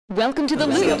Welcome to the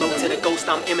Say loop. hello to the ghost,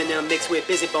 I'm Eminem, mixed with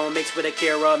Busy Bone, mixed with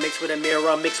Akira, mixed with a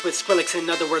mirror, mixed with Skrillex. In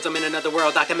other words, I'm in another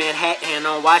world. Dr. Manhattan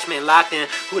on Watchmen, locked in.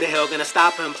 Who the hell gonna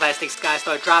stop him? Plastic skies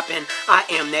start dropping. I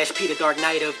am Nash P, the Dark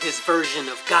Knight of this version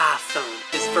of Gotham.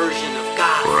 This version of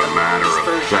Gotham. For a matter this of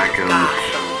version seconds, of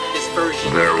Gotham. This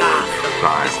version there of was Gotham.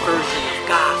 silence, This version of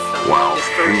Gotham. while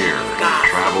This version fear of Gotham.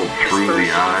 traveled This through the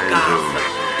version eyes of Gotham.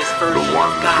 This version the of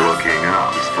ones Gotham. looking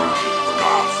up. This version of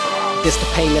Gotham. It's the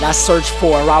pain that I search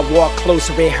for. I walk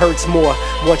closer, it hurts more.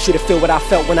 Want you to feel what I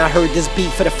felt when I heard this beat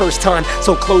for the first time.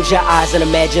 So close your eyes and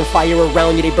imagine fire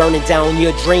around you, they burning down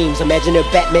your dreams. Imagine if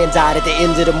Batman died at the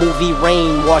end of the movie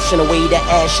Rain, washing away the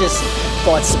ashes.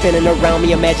 Thoughts spinning around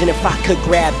me, imagine if I could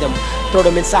grab them, throw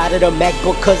them inside of the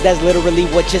MacBook, cause that's literally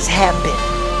what just happened.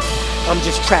 I'm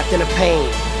just trapped in the pain,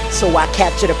 so I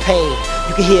capture the pain.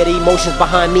 You can hear the emotions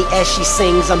behind me as she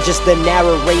sings. I'm just the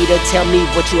narrator. Tell me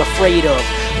what you're afraid of.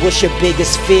 What's your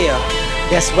biggest fear?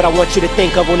 That's what I want you to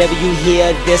think of whenever you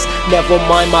hear this. Never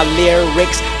mind my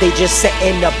lyrics, they just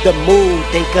setting up the mood.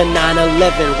 Think of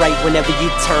 9/11 right whenever you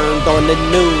turned on the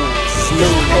news. This the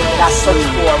pain that I search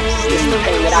for. This the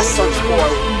pain that I search for.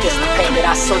 This the pain that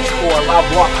I search for. I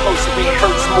walk closer, it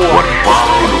hurts more. What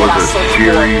followed was a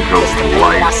series of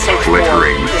lights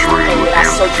flickering through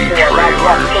empty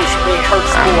trailers,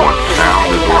 and what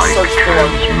sounded like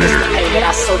transmitters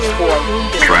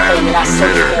fighting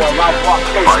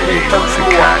to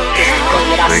catch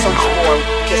a signal.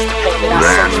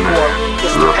 Then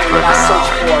the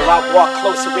finale. I walk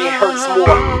closer, it hurts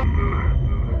more.